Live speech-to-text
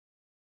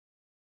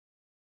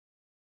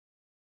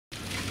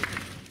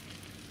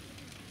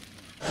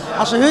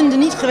Als hun er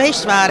niet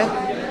geweest waren,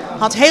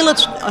 had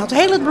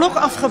heel het blok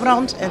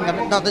afgebrand. En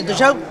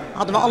dus ook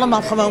hadden we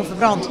allemaal gewoon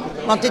verbrand.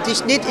 Want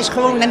dit is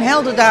gewoon een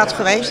heldendaad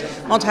geweest.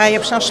 Want hij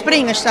heeft zo'n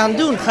springen staan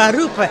doen, gaan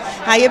roepen.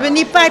 Hij heeft in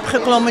die pijp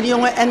geklommen, die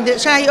jongen. En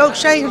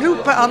zij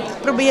roepen aan,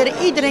 proberen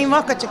iedereen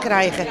wakker te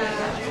krijgen.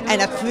 En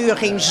het vuur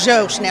ging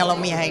zo snel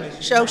om je heen.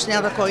 Zo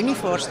snel, dat kon je niet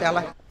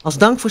voorstellen. Als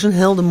dank voor zijn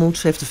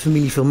heldenmoed heeft de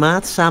familie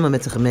Vermaat samen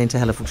met de gemeente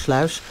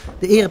Hellevoetsluis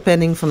de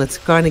erepenning van het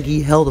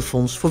Carnegie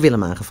Heldenfonds voor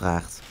Willem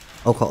aangevraagd.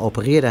 Ook al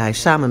opereerde hij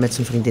samen met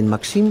zijn vriendin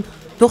Maxime,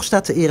 toch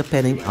staat de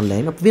erepenning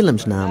alleen op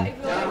Willems naam.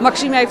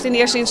 Maxime heeft in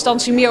eerste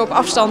instantie meer op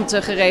afstand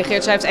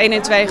gereageerd. Zij heeft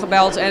 112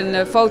 gebeld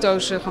en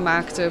foto's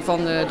gemaakt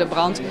van de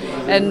brand.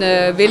 En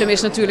Willem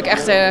is natuurlijk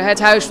echt het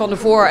huis van de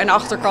voor- en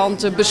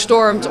achterkant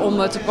bestormd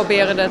om te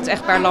proberen het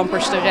echtpaar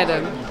Lampers te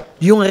redden.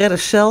 De jonge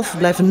redders zelf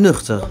blijven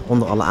nuchter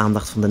onder alle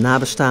aandacht van de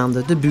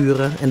nabestaanden, de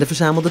buren en de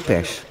verzamelde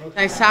pers. We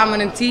zijn samen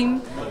een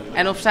team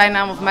en of zijn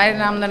naam of mijn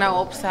naam er nou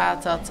op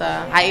staat,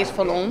 hij is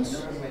van ons.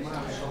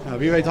 Nou,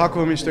 wie weet hakken we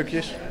hem in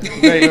stukjes.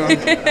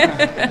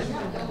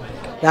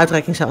 De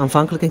uitreiking zou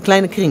aanvankelijk in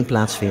kleine kring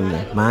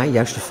plaatsvinden, maar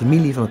juist de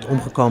familie van het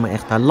omgekomen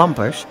echtpaar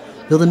Lampers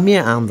wilde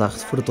meer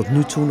aandacht voor de tot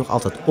nu toe nog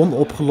altijd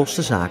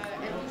onopgeloste zaak.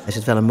 Er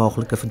zit wel een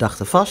mogelijke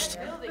verdachte vast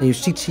en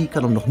justitie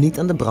kan hem nog niet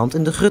aan de brand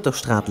in de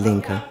Gruttostraat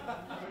linken.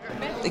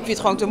 Ik vind het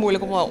gewoon te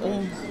moeilijk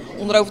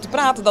om erover te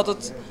praten.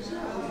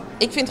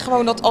 Ik vind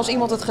gewoon dat als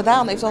iemand het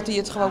gedaan heeft, dat hij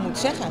het gewoon moet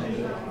zeggen.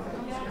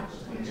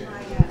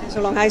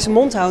 Zolang hij zijn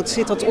mond houdt,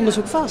 zit dat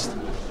onderzoek vast.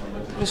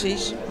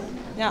 Precies.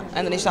 Ja,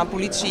 en dan is het aan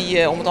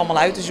politie om het allemaal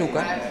uit te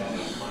zoeken.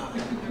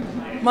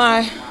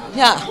 Maar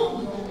ja,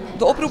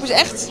 de oproep is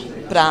echt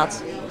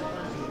praat.